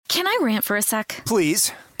Can I rant for a sec?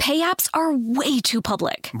 Please. Pay apps are way too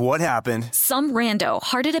public. What happened? Some rando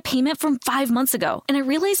hearted a payment from 5 months ago, and I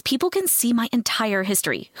realized people can see my entire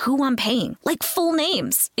history, who I'm paying, like full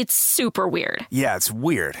names. It's super weird. Yeah, it's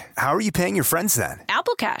weird. How are you paying your friends then?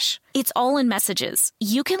 Apple Cash. It's all in messages.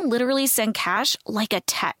 You can literally send cash like a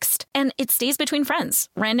text, and it stays between friends.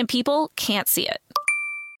 Random people can't see it.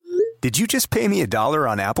 Did you just pay me $1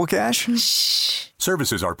 on Apple Cash? Shh.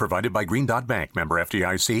 Services are provided by Green Dot Bank. Member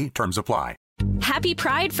FDIC. Terms apply. Happy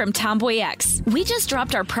Pride from Tomboy X. We just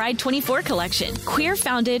dropped our Pride 24 collection. Queer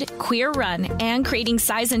founded, queer run, and creating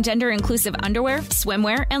size and gender inclusive underwear,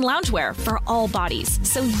 swimwear, and loungewear for all bodies,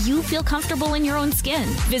 so you feel comfortable in your own skin.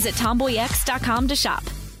 Visit tomboyx.com to shop.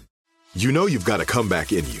 You know you've got a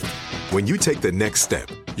comeback in you. When you take the next step,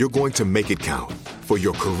 you're going to make it count. For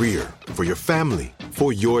your career, for your family,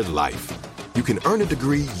 for your life. You can earn a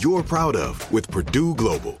degree you're proud of with Purdue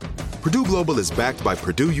Global. Purdue Global is backed by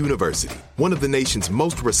Purdue University, one of the nation's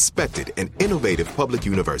most respected and innovative public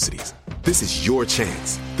universities. This is your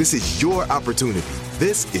chance. This is your opportunity.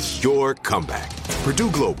 This is your comeback.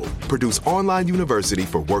 Purdue Global, Purdue's online university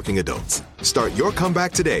for working adults. Start your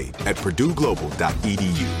comeback today at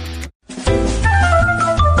purdueglobal.edu.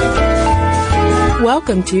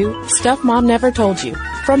 Welcome to Stuff Mom Never Told You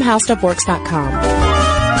from HowStuffWorks.com.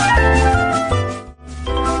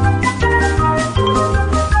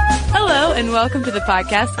 And welcome to the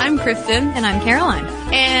podcast. I'm Kristen. And I'm Caroline.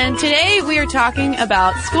 And today we are talking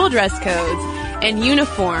about school dress codes and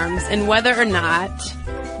uniforms and whether or not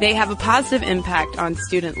they have a positive impact on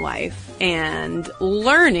student life and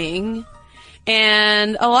learning.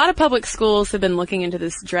 And a lot of public schools have been looking into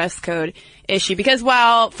this dress code issue because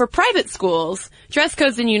while for private schools, dress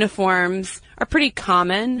codes and uniforms are pretty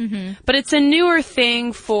common, but it's a newer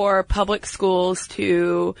thing for public schools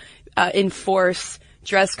to enforce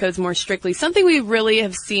dress codes more strictly. Something we really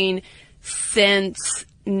have seen since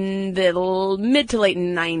the mid to late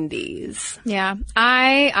 90s. Yeah.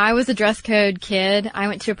 I was a dress code kid. I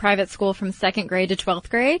went to a private school from 2nd grade to 12th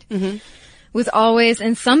grade. Was always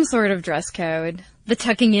in some sort of dress code. The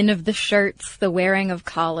tucking in of the shirts, the wearing of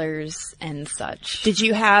collars, and such. Did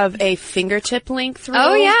you have a fingertip length rule?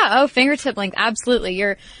 Oh, yeah. Oh, fingertip length. Absolutely.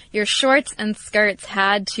 Your shorts and skirts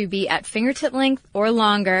had to be at fingertip length or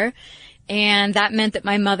longer. And that meant that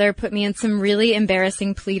my mother put me in some really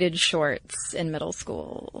embarrassing pleated shorts in middle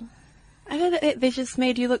school. I thought they just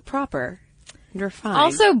made you look proper. You're fine.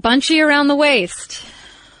 Also bunchy around the waist.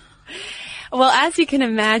 Well, as you can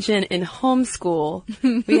imagine, in homeschool,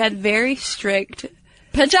 we had very strict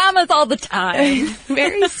pajamas all the time.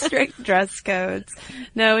 Very strict dress codes.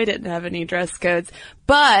 No, we didn't have any dress codes.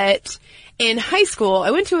 But in high school,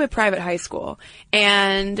 I went to a private high school,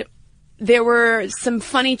 and there were some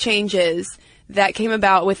funny changes that came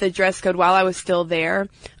about with the dress code while I was still there.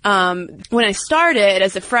 When I started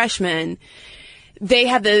as a freshman, they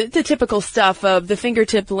had the typical stuff of the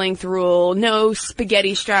fingertip length rule, no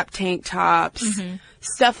spaghetti strap tank tops,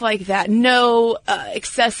 stuff like that, no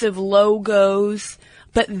excessive logos.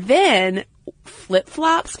 But then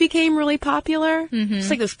flip-flops became really popular.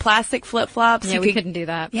 Just like those plastic flip-flops. Yeah, we couldn't do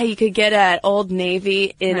that. Yeah, you could get at Old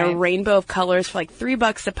Navy in a rainbow of colors for like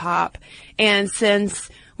 $3 a pop. And since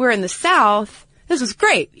we're in the South, this was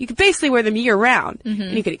great. You could basically wear them year-round.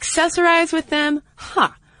 And you could accessorize with them.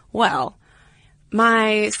 Well,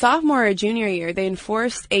 my sophomore or junior year, they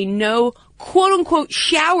enforced a no quote-unquote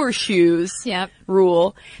shower shoes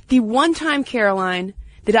rule. The one time, Caroline,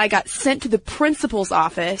 that I got sent to the principal's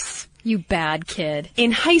office, you bad kid,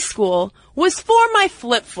 in high school was for my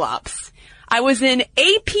flip-flops. I was in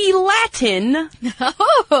AP Latin,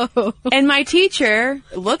 and my teacher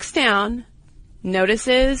looks down,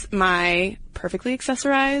 notices my perfectly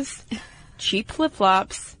accessorized, cheap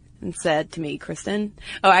flip-flops, and said to me, Kristen,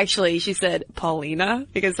 actually, she said Paulina,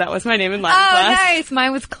 because that was my name in Latin class. Oh, nice.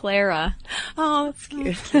 Mine was Clara. Oh, that's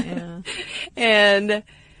cute. Yeah. And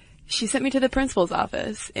she sent me to the principal's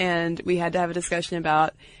office, and we had to have a discussion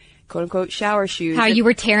about quote-unquote shower shoes. How you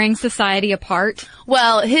were tearing society apart?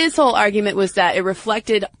 Well, his whole argument was that it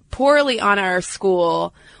reflected poorly on our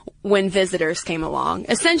school when visitors came along.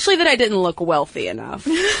 Essentially that I didn't look wealthy enough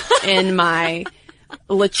in my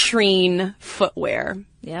latrine footwear.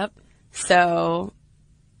 Yep. So,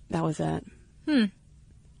 that was it.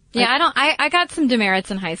 Yeah, I got some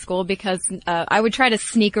demerits in high school because I would try to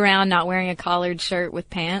sneak around not wearing a collared shirt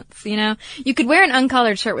with pants, you know? You could wear an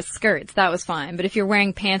uncollared shirt with skirts, that was fine. But if you're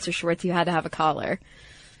wearing pants or shorts, you had to have a collar.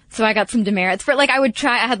 So I got some demerits. For, like, I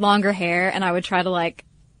had longer hair, and I would try to, like,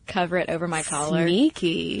 cover it over my collar.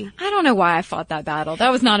 Sneaky. I don't know why I fought that battle.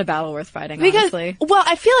 That was not a battle worth fighting, because, honestly. Well,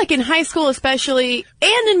 I feel like in high school especially,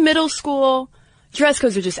 and in middle school, dress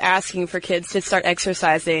codes are just asking for kids to start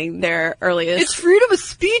exercising their earliest. It's freedom of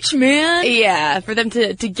speech, man. Yeah, for them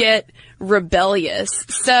to get rebellious.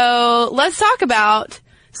 So let's talk about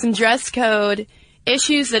some dress code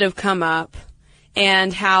issues that have come up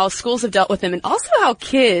and how schools have dealt with them, and also how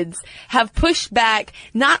kids have pushed back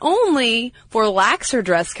not only for laxer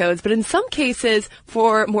dress codes, but in some cases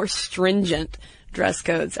for more stringent dress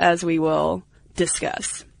codes, as we will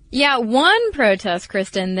discuss. Yeah, one protest,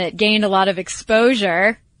 Kristen, that gained a lot of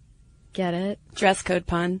exposure, get it? Dress code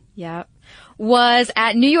pun. Yeah. Was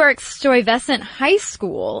at New York's Stuyvesant High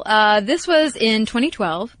School. This was in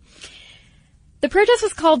 2012. The protest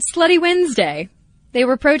was called Slutty Wednesday. They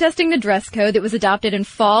were protesting the dress code that was adopted in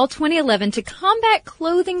fall 2011 to combat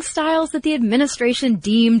clothing styles that the administration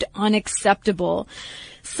deemed unacceptable.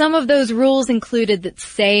 Some of those rules included that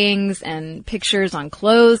sayings and pictures on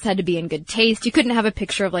clothes had to be in good taste. You couldn't have a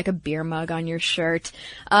picture of like a beer mug on your shirt.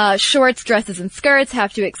 Shorts, dresses, and skirts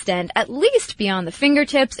have to extend at least beyond the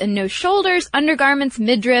fingertips, and no shoulders, undergarments,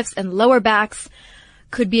 midriffs, and lower backs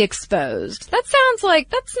could be exposed. That sounds like,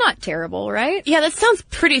 that's not terrible, right? Yeah, that sounds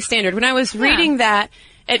pretty standard. When I was reading that,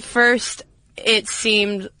 at first, it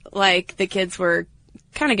seemed like the kids were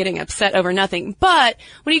kind of getting upset over nothing. But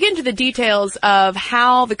when you get into the details of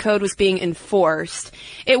how the code was being enforced,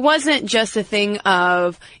 it wasn't just a thing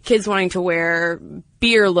of kids wanting to wear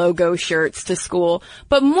beer logo shirts to school,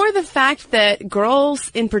 but more the fact that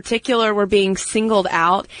girls in particular were being singled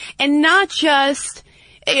out, and not just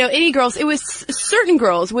any girls. It was certain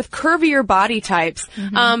girls with curvier body types.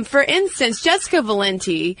 Mm-hmm. For instance, Jessica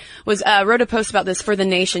Valenti wrote a post about this for The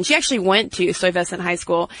Nation. She actually went to Stuyvesant High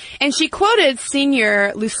School, and she quoted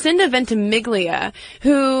senior Lucinda Ventimiglia,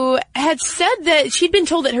 who had said that she'd been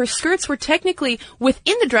told that her skirts were technically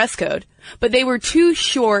within the dress code, but they were too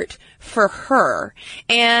short for her.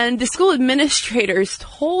 And the school administrators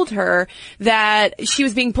told her that she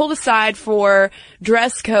was being pulled aside for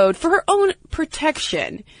dress code for her own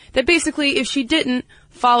protection. That basically, if she didn't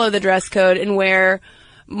follow the dress code and wear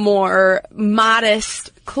more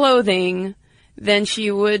modest clothing, then she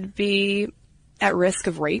would be at risk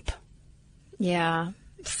of rape. Yeah.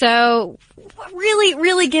 So,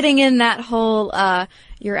 really getting in that whole,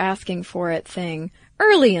 you're asking for it thing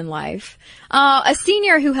early in life. A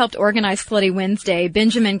senior who helped organize Slutty Wednesday,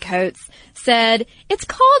 Benjamin Coates, said, "It's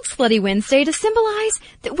called Slutty Wednesday to symbolize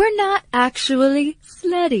that we're not actually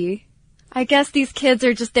slutty." I guess these kids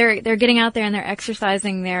are just, they're getting out there and they're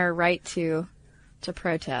exercising their right to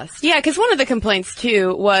protest. Yeah, because one of the complaints,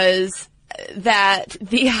 too, was that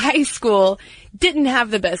the high school didn't have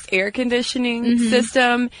the best air conditioning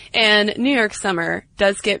system, and New York summer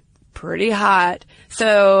does get pretty hot.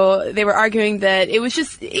 So they were arguing that it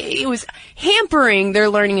was hampering their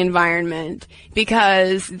learning environment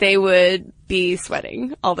because they would be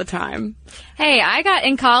sweating all the time. Hey,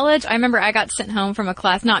 in college, I remember I got sent home from a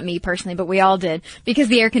class, not me personally, but we all did, because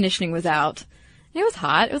the air conditioning was out. It was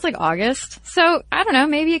hot. It was like August. So, I don't know,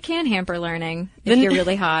 maybe it can hamper learning if you're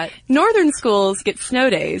really hot. Northern schools get snow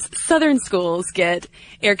days. Southern schools get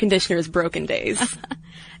air conditioners broken days.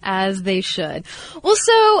 As they should. Well,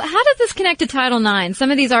 so how does this connect to Title IX? Some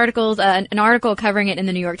of these articles, an article covering it in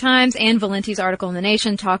the New York Times and Valenti's article in The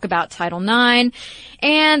Nation, talk about Title IX.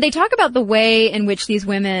 And they talk about the way in which these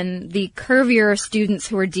women, the curvier students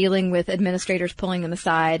who are dealing with administrators pulling them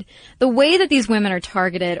aside, the way that these women are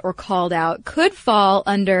targeted or called out could fall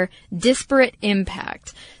under disparate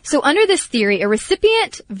impact. So under this theory, a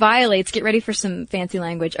recipient violates, get ready for some fancy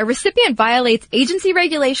language, a recipient violates agency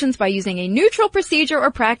regulations by using a neutral procedure or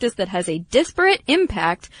practice that has a disparate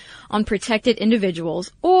impact on protected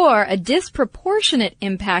individuals or a disproportionate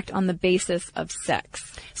impact on the basis of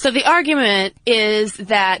sex. So the argument is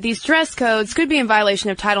that these dress codes could be in violation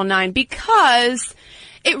of Title IX because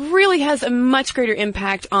it really has a much greater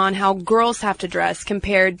impact on how girls have to dress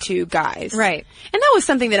compared to guys. Right. And that was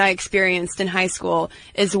something that I experienced in high school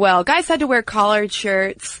as well. Guys had to wear collared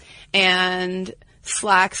shirts and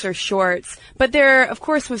slacks or shorts, but there, of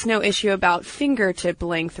course, was no issue about fingertip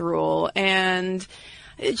length rule and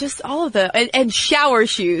just all of and shower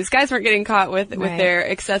shoes. Guys weren't getting caught with their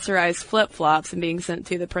accessorized flip-flops and being sent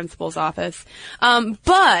to the principal's office.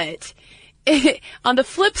 But on the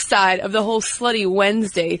flip side of the whole Slutty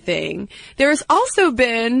Wednesday thing, there has also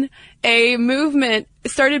been a movement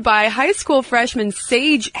started by high school freshman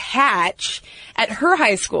Sage Hatch at her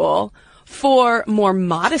high school for more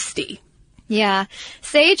modesty. Yeah.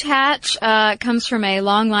 Sage Hatch comes from a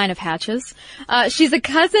long line of Hatches. She's a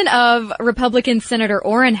cousin of Republican Senator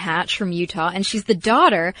Orrin Hatch from Utah, and she's the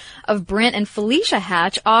daughter of Brent and Felicia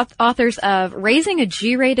Hatch, authors of Raising a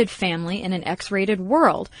G-Rated Family in an X-Rated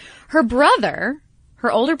World. Her brother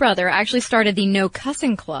her older brother actually started the no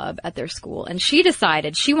cussing club at their school, and she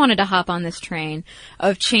decided she wanted to hop on this train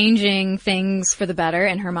of changing things for the better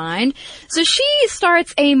in her mind. So she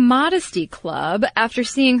starts a modesty club after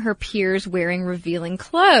seeing her peers wearing revealing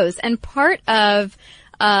clothes. And part of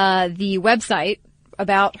the website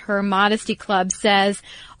about her modesty club says,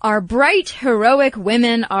 "Our bright, heroic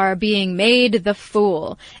women are being made the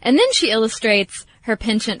fool." And then she illustrates her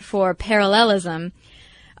penchant for parallelism.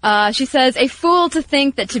 She says, "A fool to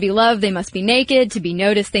think that to be loved they must be naked, to be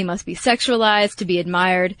noticed they must be sexualized, to be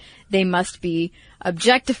admired they must be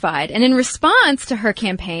objectified." And in response to her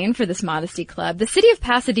campaign for this modesty club, the city of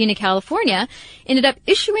Pasadena, California, ended up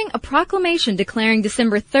issuing a proclamation declaring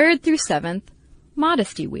December 3rd through 7th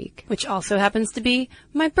Modesty Week. Which also happens to be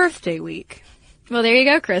my birthday week. Well, there you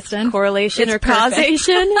go, Kristen. Correlation It's or perfect.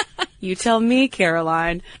 causation? You tell me,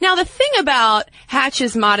 Caroline. Now, the thing about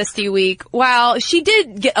Hatch's Modesty Week, while she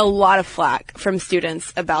did get a lot of flack from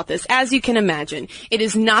students about this, as you can imagine, it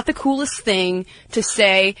is not the coolest thing to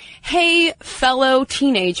say, "Hey, fellow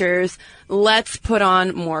teenagers, let's put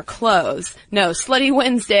on more clothes." No, Slutty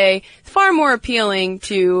Wednesday is far more appealing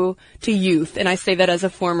to youth, and I say that as a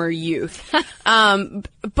former youth.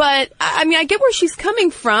 But I mean, I get where she's coming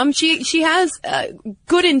from. She has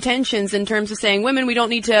good intentions in terms of saying, women, we don't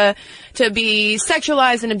need to be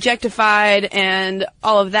sexualized and objectified and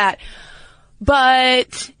all of that.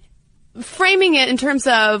 But framing it in terms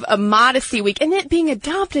of a modesty week and it being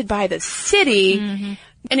adopted by the city,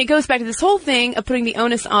 and it goes back to this whole thing of putting the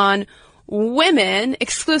onus on women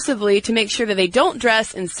exclusively to make sure that they don't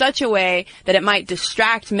dress in such a way that it might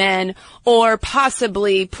distract men or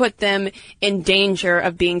possibly put them in danger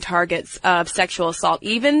of being targets of sexual assault,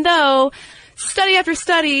 even though study after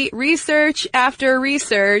study, research after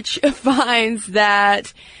research finds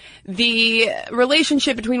that the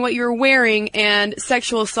relationship between what you're wearing and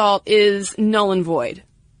sexual assault is null and void.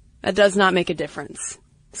 That does not make a difference.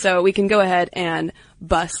 So we can go ahead and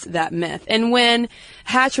bust that myth. And when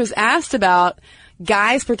Hatch was asked about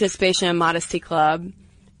guys' participation in Modesty Club,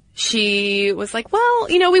 she was like, well,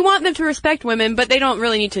 we want them to respect women, but they don't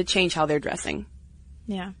really need to change how they're dressing.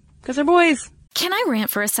 Yeah. Because they're boys. Can I rant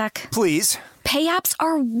for a sec? Please. Pay apps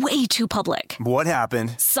are way too public. What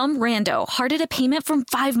happened? Some rando hearted a payment from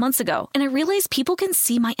 5 months ago, and I realized people can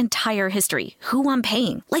see my entire history, who I'm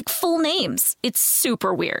paying, like full names. It's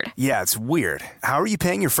super weird. Yeah, it's weird. How are you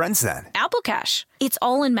paying your friends then? Apple Cash. It's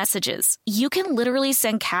all in messages. You can literally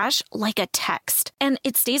send cash like a text, and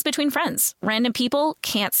it stays between friends. Random people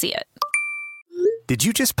can't see it. Did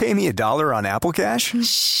you just pay me $1 on Apple Cash?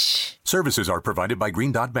 Shh. Services are provided by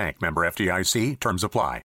Green Dot Bank, member FDIC. Terms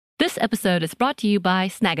apply. This episode is brought to you by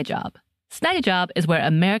Snagajob. Snagajob is where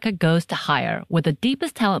America goes to hire, with the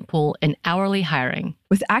deepest talent pool in hourly hiring.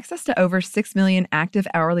 With access to over 6 million active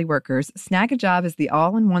hourly workers, Snagajob is the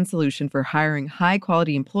all-in-one solution for hiring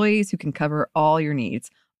high-quality employees who can cover all your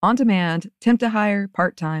needs. On demand, temp to hire,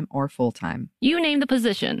 part-time, or full-time. You name the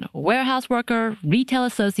position: warehouse worker, retail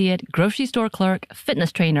associate, grocery store clerk,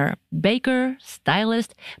 fitness trainer, baker,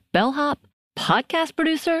 stylist, bellhop, podcast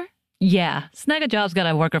producer. Yeah, Snagajob's got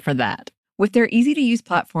a worker for that. With their easy-to-use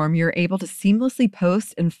platform, you're able to seamlessly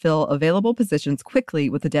post and fill available positions quickly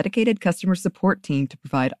with a dedicated customer support team to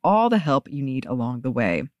provide all the help you need along the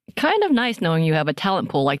way. Kind of nice knowing you have a talent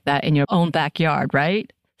pool like that in your own backyard,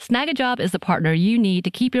 right? Snagajob is the partner you need to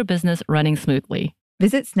keep your business running smoothly.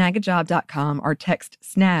 Visit snagajob.com or text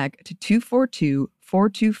SNAG to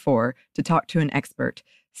 242-424 to talk to an expert.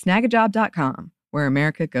 Snagajob.com, where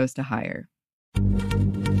America goes to hire.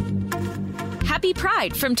 Happy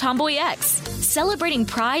Pride from Tomboy X, celebrating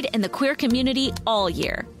pride and the queer community all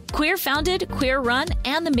year. Queer founded, queer run,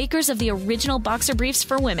 and the makers of the original boxer briefs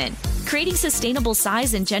for women, creating sustainable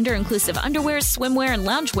size and gender inclusive underwear, swimwear, and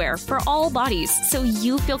loungewear for all bodies so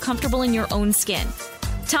you feel comfortable in your own skin.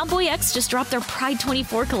 Tomboy X just dropped their Pride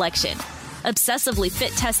 24 collection, obsessively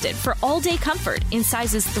fit tested for all day comfort in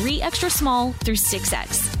sizes 3 extra small through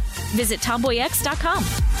 6X. Visit tomboyx.com.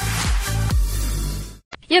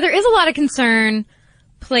 Yeah, there is a lot of concern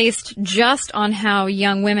placed just on how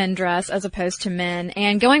young women dress as opposed to men.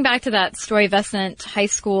 And going back to that Stuyvesant High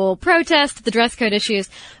School protest, the dress code issues,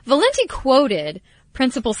 Valenti quoted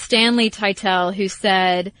Principal Stanley Titel, who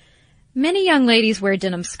said, "Many young ladies wear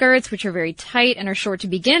denim skirts, which are very tight and are short to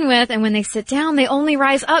begin with, and when they sit down, they only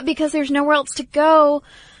rise up because there's nowhere else to go.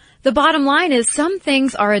 The bottom line is some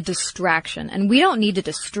things are a distraction, and we don't need to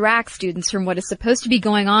distract students from what is supposed to be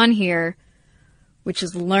going on here, which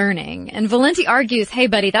is learning." And Valenti argues, hey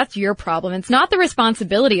buddy, that's your problem. It's not the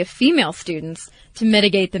responsibility of female students to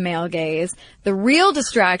mitigate the male gaze. The real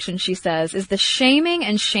distraction, she says, is the shaming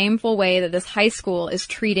and shameful way that this high school is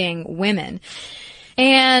treating women.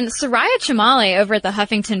 And Soraya Chemaly over at the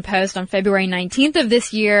Huffington Post on February 19th of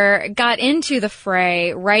this year got into the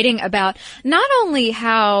fray, writing about not only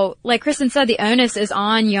how, like Kristen said, the onus is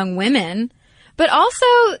on young women, but also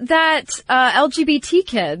that LGBT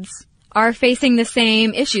kids are facing the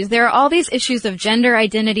same issues. There are all these issues of gender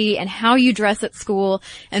identity and how you dress at school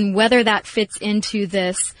and whether that fits into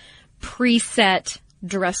this preset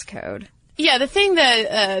dress code. Yeah, the thing that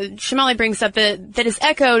Chemaly brings up that is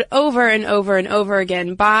echoed over and over and over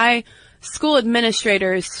again by school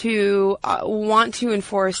administrators who want to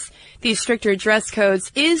enforce these stricter dress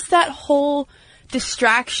codes is that whole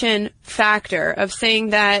distraction factor of saying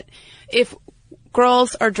that if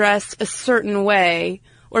girls are dressed a certain way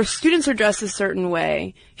or students are dressed a certain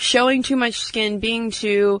way, showing too much skin, being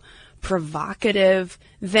too provocative,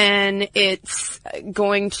 then it's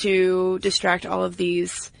going to distract all of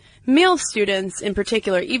these male students in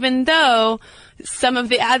particular, even though some of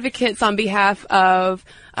the advocates on behalf of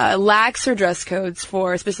laxer dress codes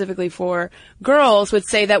specifically for girls would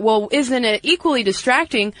say that, well, isn't it equally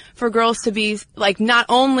distracting for girls to be like not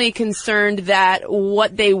only concerned that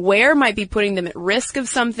what they wear might be putting them at risk of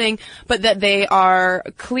something, but that they are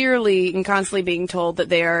clearly and constantly being told that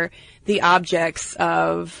they are the objects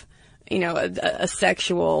of, a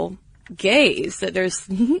sexual gaze, that there's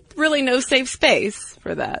really no safe space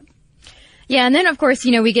for that. Yeah, and then of course,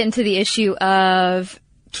 we get into the issue of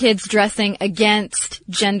kids dressing against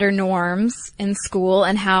gender norms in school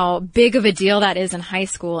and how big of a deal that is in high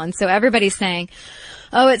school. And so everybody's saying,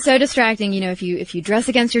 oh, it's so distracting, if you dress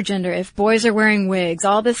against your gender, if boys are wearing wigs,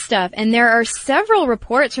 all this stuff. And there are several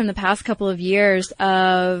reports from the past couple of years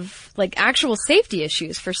of like actual safety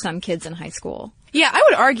issues for some kids in high school. Yeah, I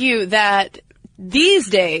would argue that these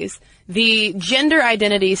days, the gender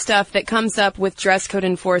identity stuff that comes up with dress code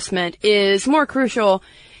enforcement is more crucial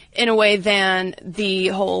in a way than the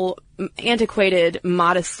whole antiquated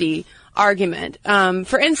modesty argument.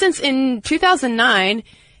 For instance, in 2009,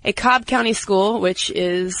 a Cobb County school, which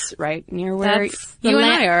is right near where you and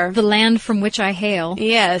I are. The land from which I hail.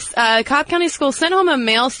 Yes. Cobb County School sent home a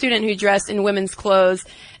male student who dressed in women's clothes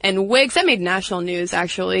and wigs. That made national news,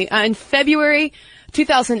 actually. In February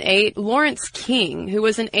 2008, Lawrence King, who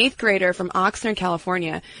was an 8th grader from Oxnard,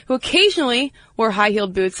 California, who occasionally wore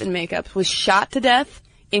high-heeled boots and makeup, was shot to death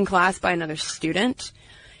in class by another student.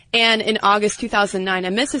 And in August 2009,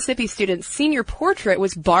 a Mississippi student's senior portrait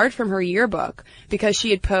was barred from her yearbook because she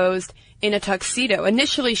had posed in a tuxedo.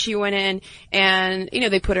 Initially, she went in and,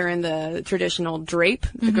 they put her in the traditional drape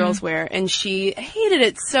the girls wear, and she hated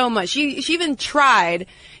it so much. She even tried,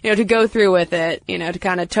 to go through with it, to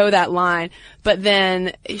kind of toe that line. But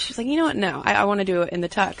then she's like, you know what? No, I want to do it in the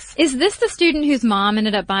tux. Is this the student whose mom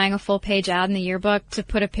ended up buying a full-page ad in the yearbook to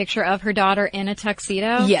put a picture of her daughter in a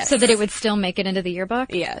tuxedo? Yes. So that it would still make it into the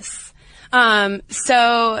yearbook? Yes.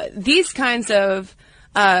 So these kinds of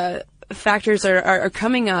factors are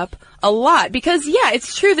coming up a lot because, yeah,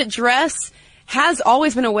 it's true that dress has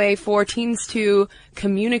always been a way for teens to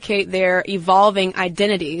communicate their evolving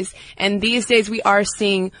identities. And these days we are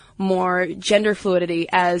seeing more gender fluidity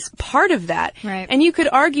as part of that. Right. And you could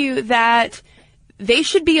argue that they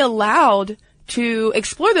should be allowed to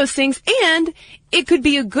explore those things, and it could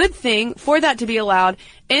be a good thing for that to be allowed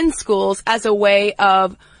in schools as a way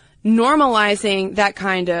of normalizing that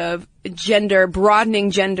kind of broadening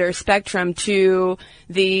gender spectrum to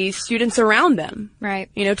the students around them. Right.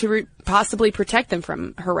 To possibly protect them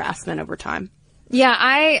from harassment over time. Yeah,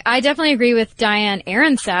 I definitely agree with Diane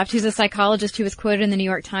Ehrensaft, who's a psychologist who was quoted in the New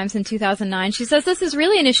York Times in 2009. She says this is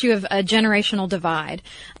really an issue of a generational divide.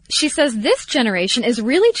 She says this generation is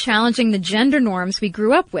really challenging the gender norms we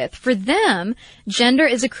grew up with. For them, gender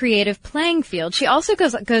is a creative playing field. She also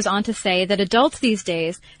goes on to say that adults these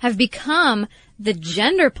days have become the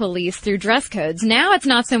gender police through dress codes. Now it's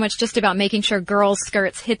not so much just about making sure girls'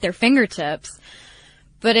 skirts hit their fingertips,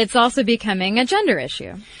 but it's also becoming a gender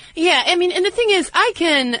issue. Yeah, I mean, and the thing is, I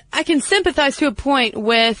can sympathize to a point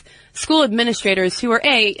with school administrators who are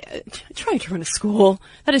trying to run a school.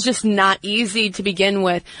 That is just not easy to begin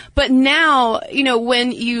with. But now,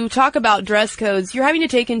 when you talk about dress codes, you're having to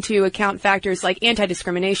take into account factors like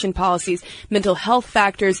anti-discrimination policies, mental health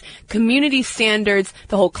factors, community standards,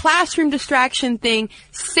 the whole classroom distraction thing,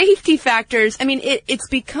 safety factors. I mean, it's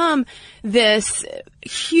become this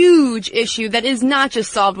huge issue that is not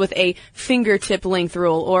just solved with a fingertip length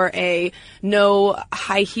rule or a no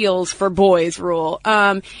high heels for boys rule.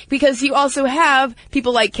 because you also have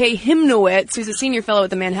people like Kay Hymnowitz, who's a senior fellow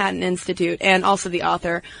at the Manhattan Institute and also the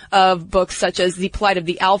author of books such as The Plight of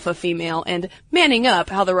the Alpha Female and Manning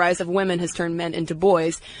Up, How the Rise of Women Has Turned Men into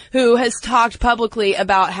Boys, who has talked publicly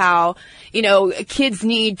about how, kids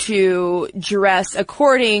need to dress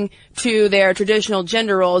according to their traditional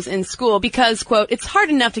gender roles in school because, quote, it's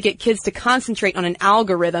hard enough to get kids to concentrate on an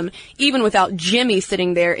algorithm even without Jimmy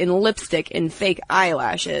sitting there in lipstick and fake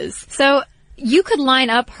eyelashes. So you could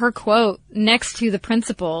line up her quote next to the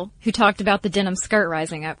principal who talked about the denim skirt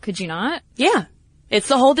rising up, could you not? Yeah. It's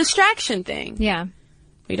the whole distraction thing. Yeah.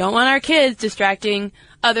 We don't want our kids distracting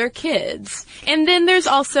other kids. And then there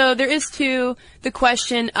is too the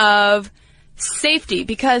question of safety,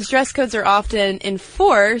 because dress codes are often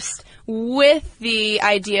enforced with the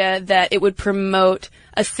idea that it would promote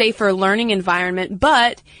a safer learning environment.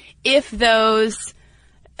 But if those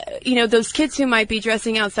kids who might be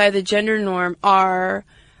dressing outside the gender norm are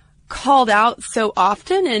called out so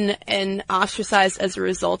often and ostracized as a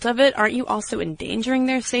result of it, aren't you also endangering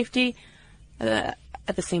their safety at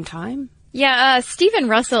the same time? Yeah, Stephen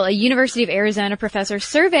Russell, a University of Arizona professor,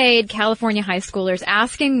 surveyed California high schoolers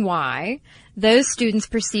asking why those students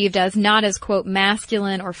perceived as not as, quote,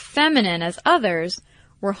 masculine or feminine as others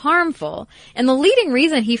were harmful. And the leading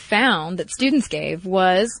reason he found that students gave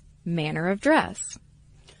was manner of dress.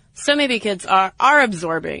 So maybe kids are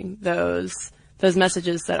absorbing those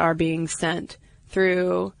messages that are being sent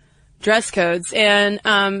through dress codes. And,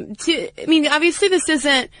 obviously this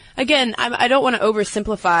isn't, again, I don't want to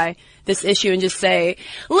oversimplify this issue and just say,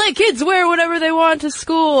 let kids wear whatever they want to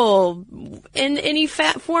school in any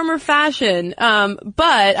form or fashion.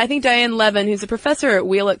 But I think Diane Levin, who's a professor at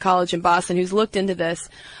Wheelock College in Boston, who's looked into this,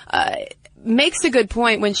 makes a good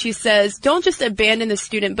point when she says, don't just abandon the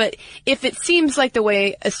student, but if it seems like the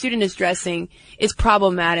way a student is dressing is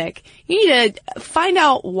problematic, you need to find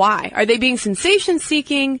out why. Are they being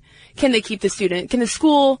sensation-seeking? Can the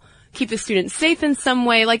school keep the student safe in some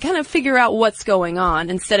way? Like, kind of figure out what's going on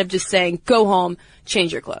instead of just saying, go home,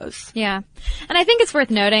 change your clothes. Yeah. And I think it's worth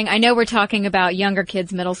noting, I know we're talking about younger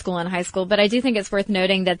kids, middle school and high school, but I do think it's worth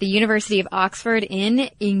noting that the University of Oxford in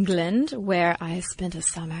England, where I spent a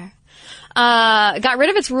summer, got rid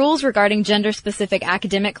of its rules regarding gender-specific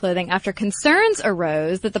academic clothing after concerns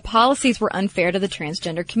arose that the policies were unfair to the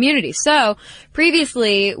transgender community. So,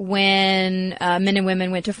 previously, when men and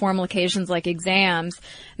women went to formal occasions like exams,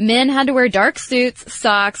 men had to wear dark suits,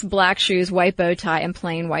 socks, black shoes, white bow tie, and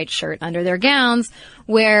plain white shirt under their gowns,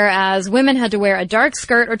 whereas women had to wear a dark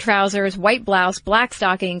skirt or trousers, white blouse, black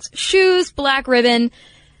stockings, shoes, black ribbon,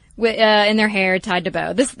 in their hair tied to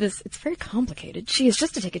bow. It's very complicated. Jeez,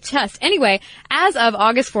 just to take a test. Anyway, as of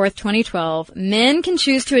August 4th, 2012, men can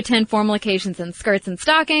choose to attend formal occasions in skirts and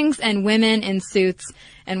stockings, and women in suits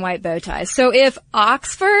and white bow ties. So if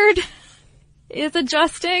Oxford is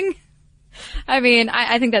adjusting, I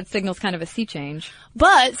think that signals kind of a sea change.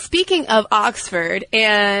 But speaking of Oxford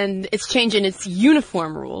and its change in its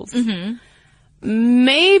uniform rules,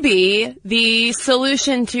 maybe the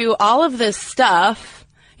solution to all of this stuff,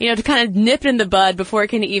 to kind of nip it in the bud before it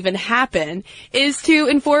can even happen, is to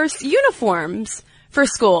enforce uniforms for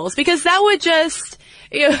schools, because that would just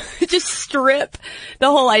strip the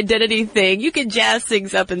whole identity thing. You could jazz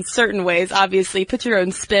things up in certain ways, obviously, put your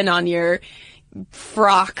own spin on your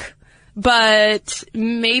frock, but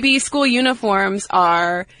maybe school uniforms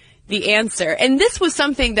are the answer. And this was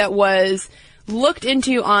something that was looked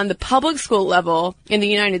into on the public school level in the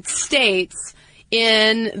United States.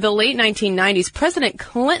 In the late 1990s, President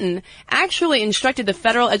Clinton actually instructed the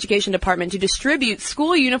Federal Education Department to distribute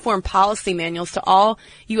school uniform policy manuals to all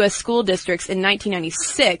U.S. school districts in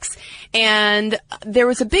 1996. And there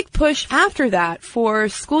was a big push after that for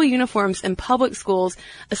school uniforms in public schools,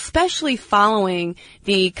 especially following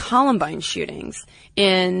the Columbine shootings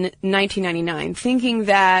in 1999, thinking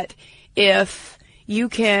that if you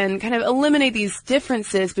can kind of eliminate these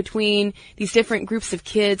differences between these different groups of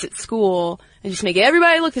kids at school and just make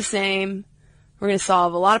everybody look the same, we're going to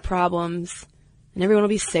solve a lot of problems, and everyone will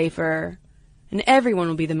be safer, and everyone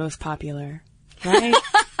will be the most popular, right?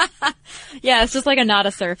 Yeah, it's just like a Not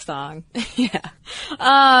a Surf song. Yeah.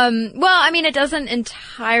 It doesn't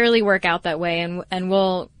entirely work out that way, and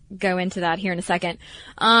we'll go into that here in a second.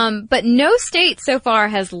 But no state so far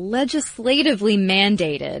has legislatively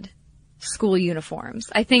mandated school uniforms.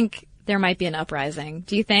 I think there might be an uprising.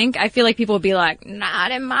 Do you think? I feel like people would be like,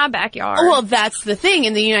 not in my backyard. Well, that's the thing.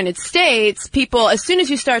 In the United States, people, as soon as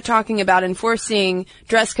you start talking about enforcing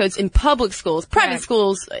dress codes in public schools, private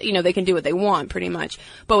schools, they can do what they want pretty much.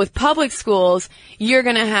 But with public schools, you're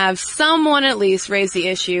going to have someone at least raise the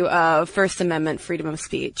issue of First Amendment freedom of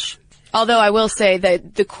speech. Although I will say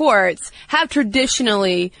that the courts have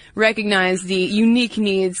traditionally recognized the unique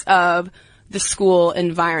needs of the school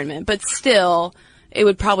environment, but still, it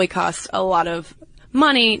would probably cost a lot of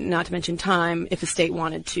money, not to mention time, if a state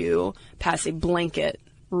wanted to pass a blanket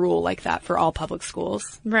rule like that for all public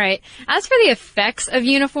schools. Right. As for the effects of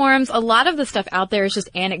uniforms, a lot of the stuff out there is just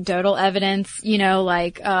anecdotal evidence. You know,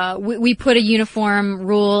 like, we put a uniform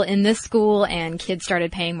rule in this school and kids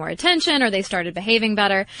started paying more attention or they started behaving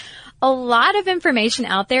better. A lot of information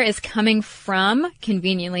out there is coming from,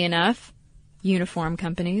 conveniently enough, uniform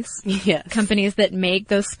companies. Yes. Companies that make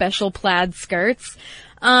those special plaid skirts.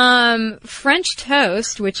 French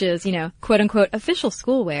Toast, which is, you know, quote unquote official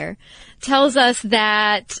schoolwear, tells us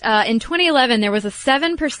that, in 2011 there was a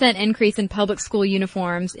 7% increase in public school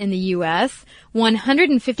uniforms in the U.S.,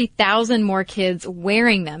 150,000 more kids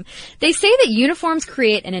wearing them. They say that uniforms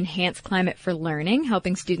create an enhanced climate for learning,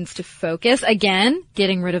 helping students to focus, again,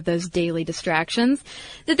 getting rid of those daily distractions,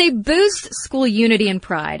 that they boost school unity and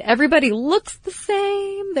pride. Everybody looks the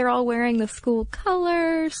same, they're all wearing the school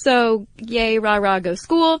color, so yay, rah rah, go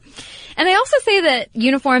school. And they also say that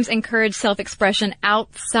uniforms encourage self-expression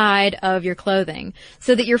outside of your clothing,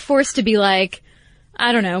 so that you're forced to be like,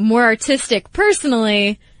 I don't know, more artistic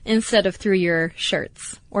personally instead of through your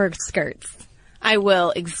shirts or skirts. I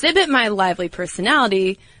will exhibit my lively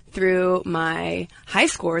personality through my high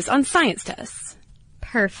scores on science tests.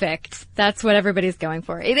 Perfect. That's what everybody's going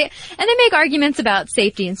for. And they make arguments about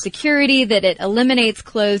safety and security, that it eliminates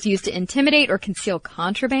clothes used to intimidate or conceal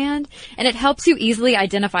contraband, and it helps you easily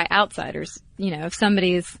identify outsiders. You know, if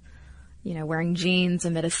somebody's, you know, wearing jeans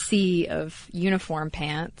amid a sea of uniform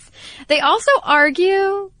pants. They also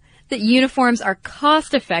argue that uniforms are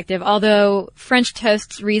cost effective, although French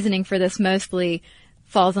Toast's reasoning for this mostly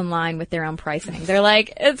falls in line with their own pricing. They're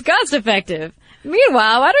like, it's cost effective.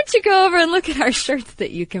 Meanwhile, why don't you go over and look at our shirts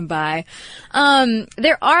that you can buy?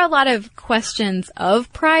 There are a lot of questions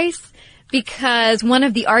of price, because one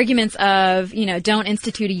of the arguments of, you know, don't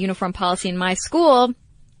institute a uniform policy in my school,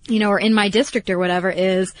 you know, or in my district or whatever,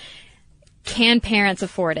 is, can parents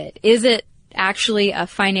afford it? Is it actually a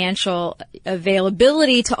financial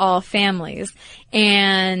availability to all families?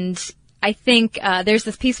 And I think there's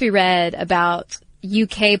this piece we read about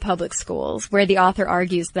UK public schools where the author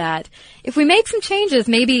argues that if we make some changes,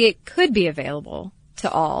 maybe it could be available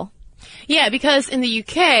to all. Yeah, because in the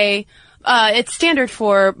UK, it's standard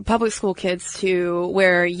for public school kids to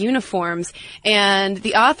wear uniforms, and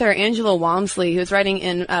the author, Angela Walmsley, who was writing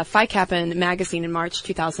in Phi Kappa magazine in March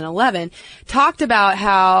 2011, talked about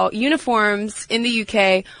how uniforms in the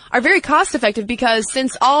UK are very cost effective, because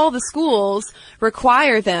since all the schools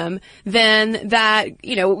require them, then that,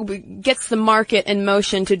 you know, gets the market in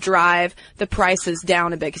motion to drive the prices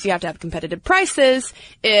down a bit, because you have to have competitive prices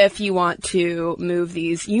if you want to move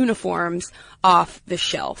these uniforms off the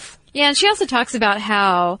shelf. Yeah, and she also talks about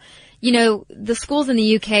how, you know, the schools in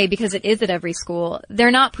the UK, because it is at every school,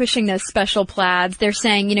 they're not pushing those special plaids. They're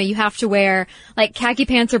saying, you know, you have to wear, like, khaki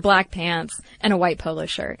pants or black pants and a white polo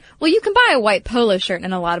shirt. Well, you can buy a white polo shirt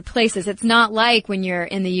in a lot of places. It's not like when you're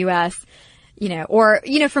in the U.S., you know, or,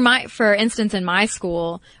 you know, for instance, in my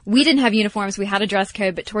school, we didn't have uniforms. We had a dress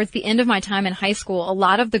code, but towards the end of my time in high school, a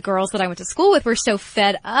lot of the girls that I went to school with were so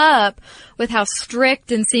fed up with how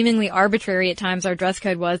strict and seemingly arbitrary at times our dress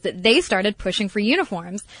code was that they started pushing for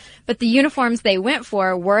uniforms. But the uniforms they went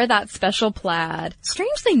for were that special plaid.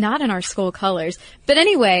 Strangely not in our school colors. But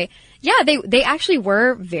anyway, yeah, they actually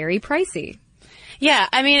were very pricey. Yeah,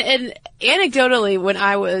 I mean, and anecdotally, when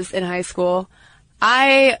I was in high school,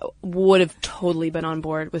 I would have totally been on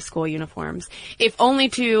board with school uniforms, if only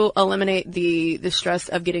to eliminate the stress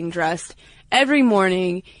of getting dressed every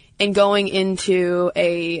morning and going into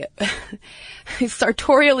a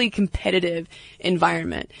sartorially competitive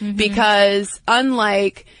environment. Mm-hmm. Because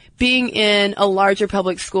unlike being in a larger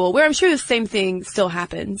public school, where I'm sure the same thing still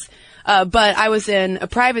happens, but I was in a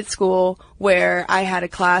private school where I had a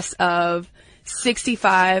class of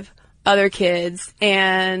 65 other kids,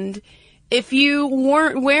 and if you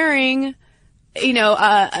weren't wearing, you know,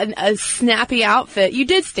 a snappy outfit, you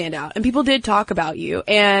did stand out, and people did talk about you.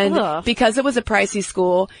 And because it was a pricey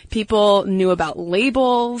school, people knew about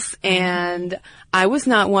labels, and I was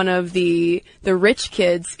not one of the rich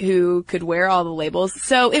kids who could wear all the labels.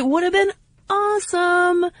 So it would have been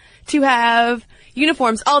awesome to have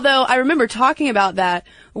uniforms. Although I remember talking about that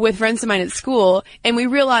with friends of mine at school, and we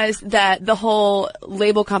realized that the whole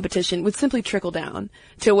label competition would simply trickle down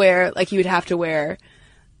to where, like, you would have to wear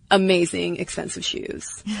amazing expensive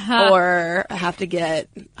shoes or have to get,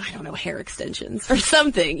 I don't know, hair extensions or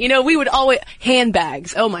something. You know, we would always,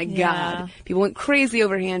 handbags. Oh my God. People went crazy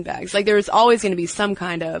over handbags. Like there's always going to be some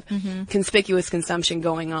kind of conspicuous consumption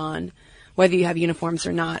going on, whether you have uniforms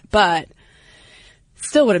or not, but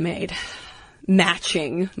still would have made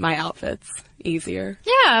matching my outfits easier.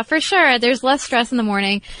 Yeah, for sure. There's less stress in the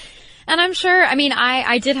morning. And I'm sure, I mean,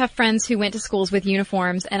 I did have friends who went to schools with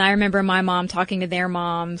uniforms, and I remember my mom talking to their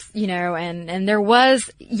moms, you know, and there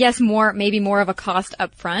was, yes, maybe more of a cost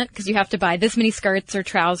up front, because you have to buy this many skirts or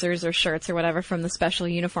trousers or shirts or whatever from the special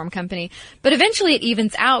uniform company. But eventually it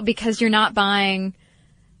evens out because you're not buying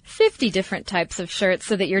 50 different types of shirts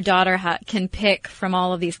so that your daughter can pick from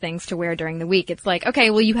all of these things to wear during the week. It's like, okay,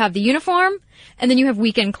 well, you have the uniform, and then you have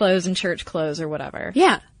weekend clothes and church clothes or whatever.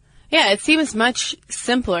 Yeah. Yeah, it seems much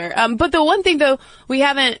simpler. But the one thing, though, we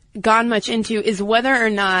haven't gone much into is whether or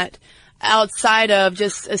not, outside of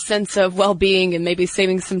just a sense of well-being and maybe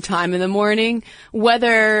saving some time in the morning,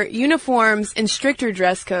 whether uniforms and stricter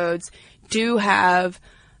dress codes do have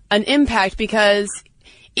an impact, because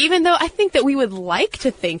even though I think that we would like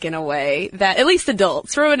to think in a way that, at least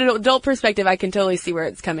adults, from an adult perspective, I can totally see where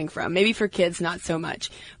it's coming from. Maybe for kids, not so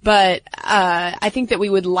much. But I think that we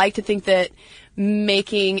would like to think that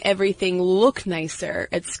making everything look nicer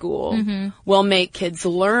at school will make kids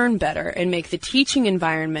learn better and make the teaching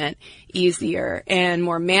environment easier and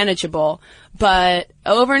more manageable. But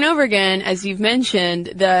over and over again, as you've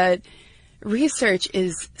mentioned, the research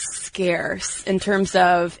is scarce in terms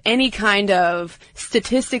of any kind of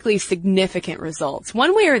statistically significant results,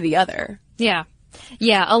 one way or the other. Yeah.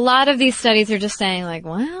 Yeah, a lot of these studies are just saying like,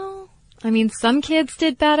 well, I mean, some kids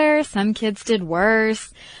did better, some kids did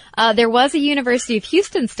worse. There was a University of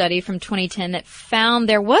Houston study from 2010 that found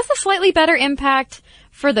there was a slightly better impact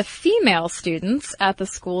for the female students at the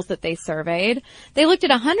schools that they surveyed. They looked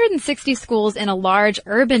at 160 schools in a large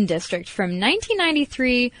urban district from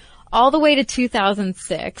 1993 all the way to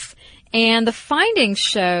 2006. And the findings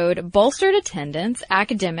showed bolstered attendance,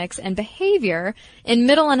 academics, and behavior in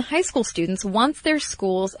middle and high school students once their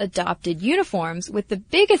schools adopted uniforms, with the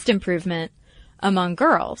biggest improvement among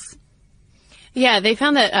girls. Yeah, they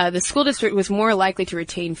found that the school district was more likely to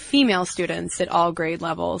retain female students at all grade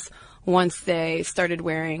levels once they started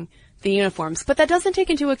wearing the uniforms. But that doesn't take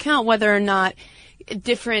into account whether or not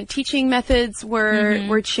different teaching methods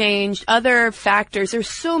were changed, other factors. There's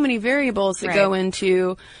so many variables that go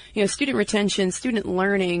into, you know, student retention, student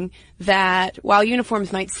learning, that while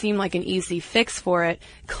uniforms might seem like an easy fix for it,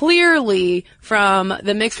 clearly from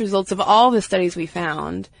the mixed results of all the studies we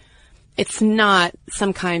found, it's not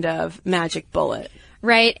some kind of magic bullet.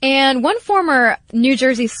 Right. And one former New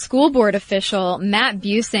Jersey school board official, Matt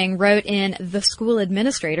Busing, wrote in The School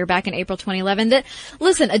Administrator back in April 2011 that,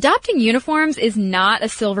 listen, adopting uniforms is not a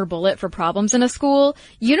silver bullet for problems in a school.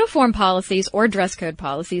 Uniform policies, or dress code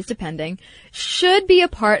policies, depending, should be a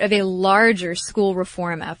part of a larger school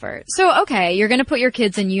reform effort. So, okay, you're going to put your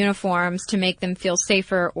kids in uniforms to make them feel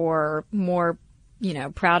safer or more, you know,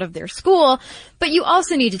 proud of their school, but you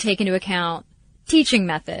also need to take into account teaching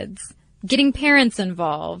methods, getting parents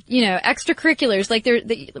involved, you know, extracurriculars. Like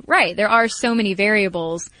there are so many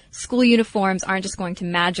variables. School uniforms aren't just going to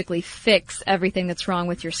magically fix everything that's wrong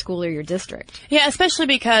with your school or your district. Yeah, especially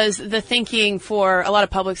because the thinking for a lot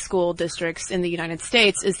of public school districts in the United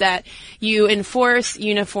States is that you enforce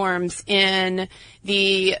uniforms in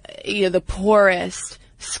the poorest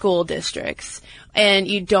school districts, and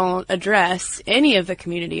you don't address any of the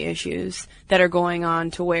community issues that are going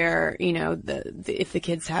on, to where, you know, if the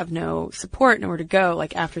kids have no support, nowhere to go,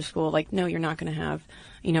 like after school, like, no, you're not going to have,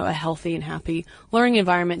 you know, a healthy and happy learning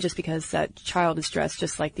environment just because that child is dressed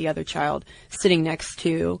just like the other child sitting next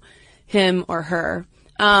to him or her.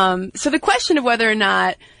 So the question of whether or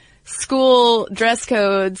not school dress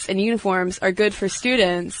codes and uniforms are good for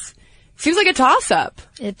students seems like a toss-up.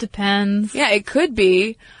 It depends. Yeah, it could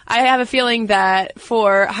be. I have a feeling that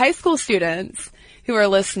for high school students who are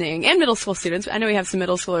listening, and middle school students, I know we have some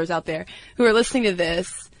middle schoolers out there who are listening to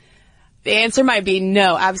this, the answer might be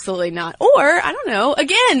no, absolutely not. Or, I don't know,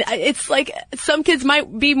 again, it's like some kids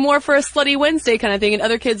might be more for a Slutty Wednesday kind of thing, and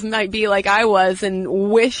other kids might be like I was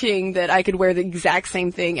and wishing that I could wear the exact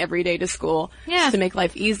same thing every day to school just to make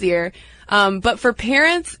life easier. But for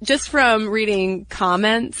parents, just from reading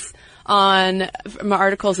comments from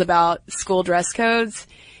articles about school dress codes,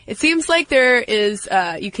 it seems like there is,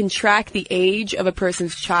 you can track the age of a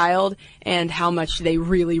person's child and how much they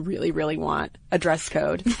really, really, really want a dress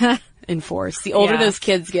code enforced. The older those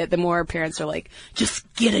kids get, the more parents are like,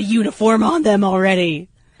 just get a uniform on them already.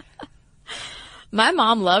 My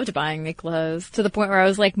mom loved buying me clothes, to the point where I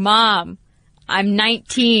was like, Mom, I'm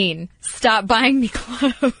 19. Stop buying me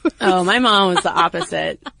clothes. Oh, my mom was the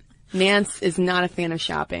opposite. Nance is not a fan of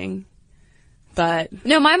shopping. But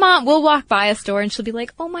no, my mom will walk by a store and she'll be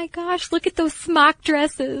like, oh my gosh, look at those smock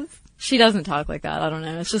dresses. She doesn't talk like that. I don't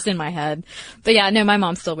know. It's just in my head. But yeah, no, my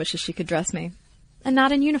mom still wishes she could dress me. And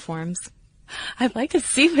not in uniforms. I'd like to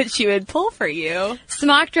see what she would pull for you.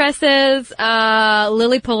 Smock dresses,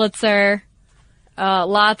 Lily Pulitzer,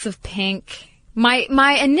 lots of pink.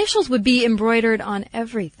 My initials would be embroidered on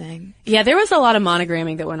everything. Yeah, there was a lot of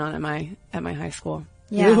monogramming that went on at my high school.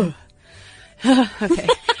 Yeah. Okay.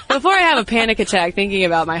 Before I have a panic attack thinking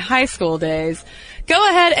about my high school days, go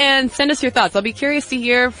ahead and send us your thoughts. I'll be curious to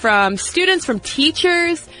hear from students, from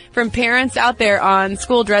teachers, from parents out there on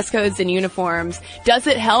school dress codes and uniforms. Does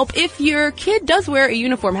it help? If your kid does wear a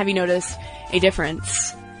uniform, have you noticed a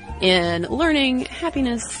difference in learning,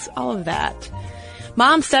 happiness, all of that?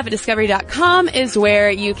 MomStuff@discovery.com is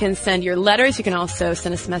where you can send your letters. You can also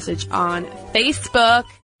send us a message on Facebook.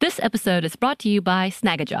 This episode is brought to you by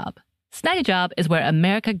Snagajob. Snagajob is where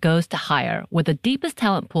America goes to hire, with the deepest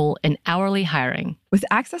talent pool in hourly hiring. With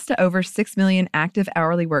access to over 6 million active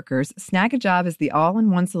hourly workers, Snagajob is the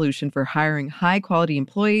all-in-one solution for hiring high-quality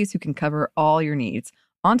employees who can cover all your needs.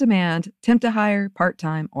 On demand, temp to hire,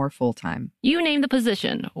 part-time, or full-time. You name the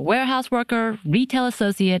position: warehouse worker, retail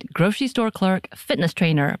associate, grocery store clerk, fitness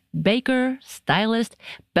trainer, baker, stylist,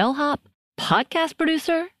 bellhop, podcast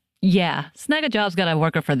producer. Yeah, Snagajob's got a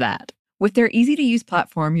worker for that. With their easy-to-use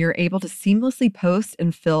platform, you're able to seamlessly post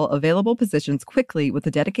and fill available positions quickly with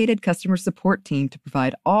a dedicated customer support team to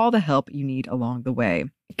provide all the help you need along the way.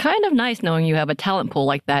 Kind of nice knowing you have a talent pool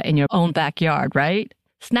like that in your own backyard, right?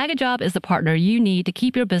 Snagajob is the partner you need to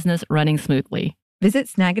keep your business running smoothly. Visit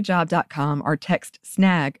snagajob.com or text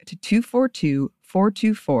SNAG to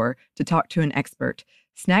 242-424 to talk to an expert.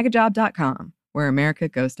 Snagajob.com, where America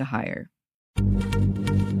goes to hire.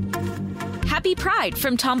 Happy Pride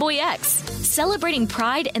from Tomboy X, celebrating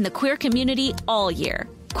pride and the queer community all year.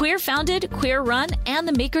 Queer founded, queer run, and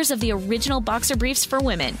the makers of the original boxer briefs for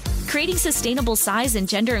women, creating sustainable size and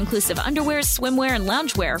gender inclusive underwear, swimwear, and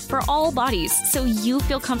loungewear for all bodies so you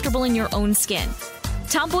feel comfortable in your own skin.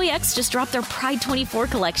 Tomboy X just dropped their Pride 24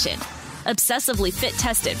 collection, obsessively fit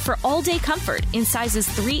tested for all day comfort in sizes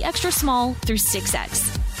 3 extra small through 6X.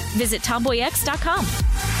 Visit tomboyx.com.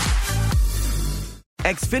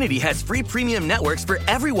 Xfinity has free premium networks for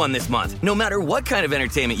everyone this month, no matter what kind of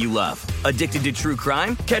entertainment you love. Addicted to true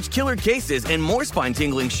crime? Catch killer cases and more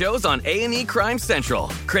spine-tingling shows on A&E Crime Central.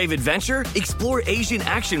 Crave adventure? Explore Asian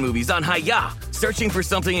action movies on Hi-Ya. Searching for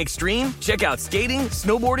something extreme? Check out skating,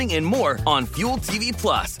 snowboarding, and more on Fuel TV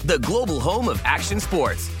Plus, the global home of action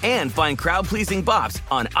sports. And find crowd-pleasing bops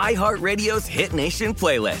on iHeartRadio's Hit Nation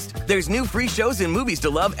playlist. There's new free shows and movies to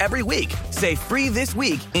love every week. Say free this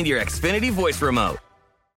week in your Xfinity voice remote.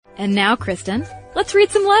 And now, Kristen, let's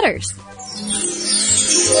read some letters.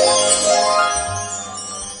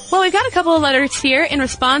 Well, we've got a couple of letters here in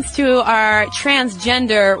response to our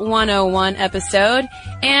Transgender 101 episode,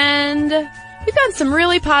 and we've got some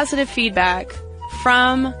really positive feedback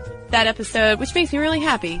from that episode, which makes me really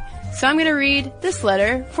happy. So I'm going to read this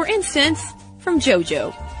letter, for instance, from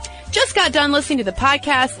JoJo. Just got done listening to the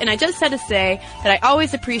podcast, and I just had to say that I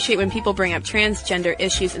always appreciate when people bring up transgender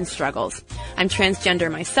issues and struggles. I'm transgender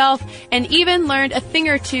myself, and even learned a thing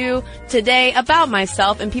or two today about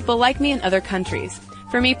myself and people like me in other countries.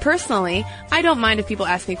 For me personally, I don't mind if people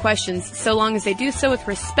ask me questions, so long as they do so with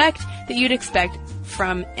respect that you'd expect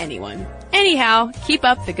from anyone. Anyhow, keep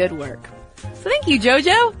up the good work. So thank you,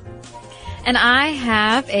 JoJo. And I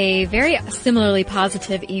have a very similarly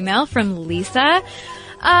positive email from Lisa.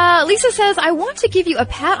 Lisa says, I want to give you a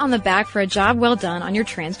pat on the back for a job well done on your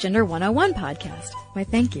Transgender 101 podcast. Why,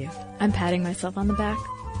 thank you. I'm patting myself on the back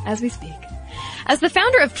as we speak. As the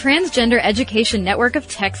founder of Transgender Education Network of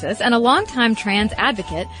Texas and a longtime trans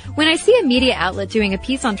advocate, when I see a media outlet doing a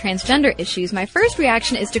piece on transgender issues, my first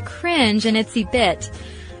reaction is to cringe an itsy bit.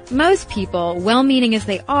 Most people, well-meaning as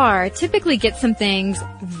they are, typically get some things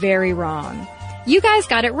very wrong. You guys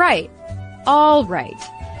got it right. All right.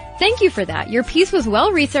 Thank you for that. Your piece was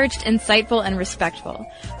well-researched, insightful, and respectful.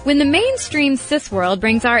 When the mainstream cis world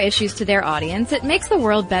brings our issues to their audience, it makes the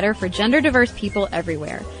world better for gender-diverse people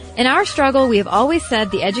everywhere. In our struggle, we have always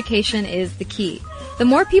said the education is the key. The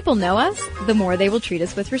more people know us, the more they will treat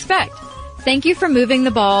us with respect. Thank you for moving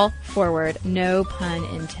the ball forward. No pun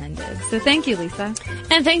intended. So thank you, Lisa.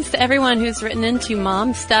 And thanks to everyone who's written into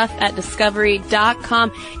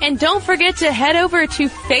momstuff@discovery.com. And don't forget to head over to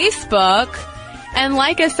Facebook and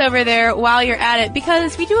like us over there while you're at it,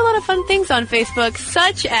 because we do a lot of fun things on Facebook,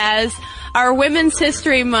 such as our Women's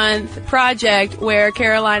History Month project where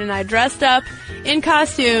Caroline and I dressed up in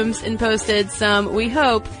costumes and posted some, we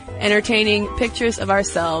hope, entertaining pictures of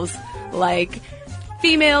ourselves like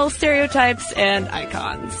female stereotypes and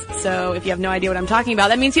icons. So if you have no idea what I'm talking about,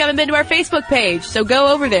 that means you haven't been to our Facebook page. So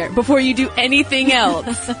go over there before you do anything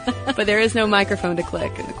else. But there is no microphone to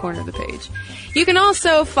click in the corner of the page. You can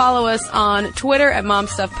also follow us on Twitter at Mom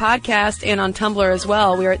Stuff Podcast and on Tumblr as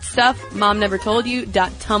well. We are at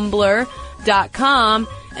stuffmomnevertoldyou.tumblr.com.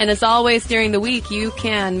 And as always, during the week, you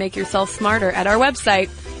can make yourself smarter at our website.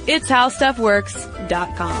 It's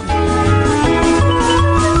howstuffworks.com.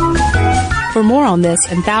 For more on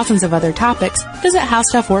this and thousands of other topics, visit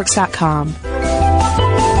howstuffworks.com.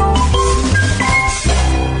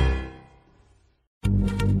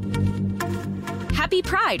 Happy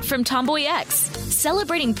Pride from Tomboy X,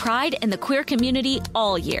 celebrating pride and the queer community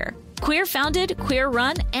all year. Queer founded, queer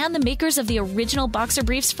run, and the makers of the original boxer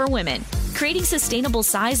briefs for women, creating sustainable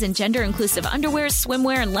size and gender inclusive underwear,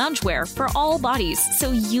 swimwear, and loungewear for all bodies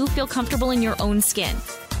so you feel comfortable in your own skin.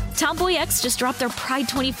 Tomboy X just dropped their Pride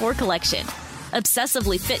 24 collection.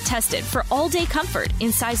 Obsessively fit tested for all-day comfort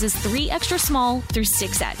in sizes 3 extra small through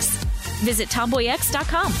 6X. Visit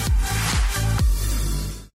tomboyx.com.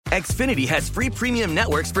 Xfinity has free premium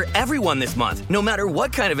networks for everyone this month, no matter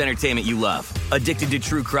what kind of entertainment you love. Addicted to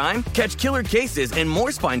true crime? Catch killer cases and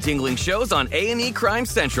more spine-tingling shows on A&E Crime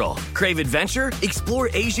Central. Crave adventure? Explore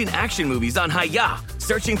Asian action movies on Hi-Ya.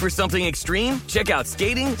 Searching for something extreme? Check out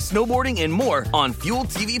skating, snowboarding, and more on Fuel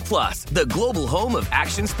TV Plus, the global home of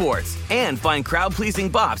action sports. And find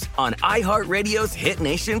crowd-pleasing bops on iHeartRadio's Hit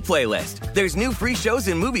Nation playlist. There's new free shows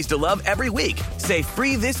and movies to love every week. Say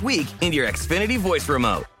free this week in your Xfinity voice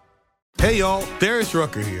remote. Hey y'all, Darius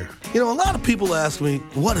Rucker here. You know, a lot of people ask me,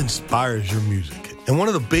 what inspires your music? And one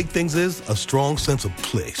of the big things is a strong sense of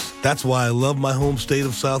place. That's why I love my home state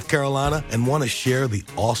of South Carolina and want to share the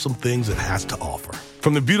awesome things it has to offer.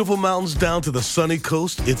 From the beautiful mountains down to the sunny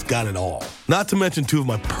coast, it's got it all. Not to mention two of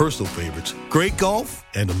my personal favorites, great golf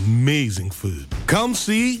and amazing food. Come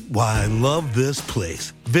see why I love this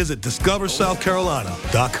place. Visit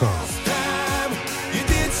discoversouthcarolina.com.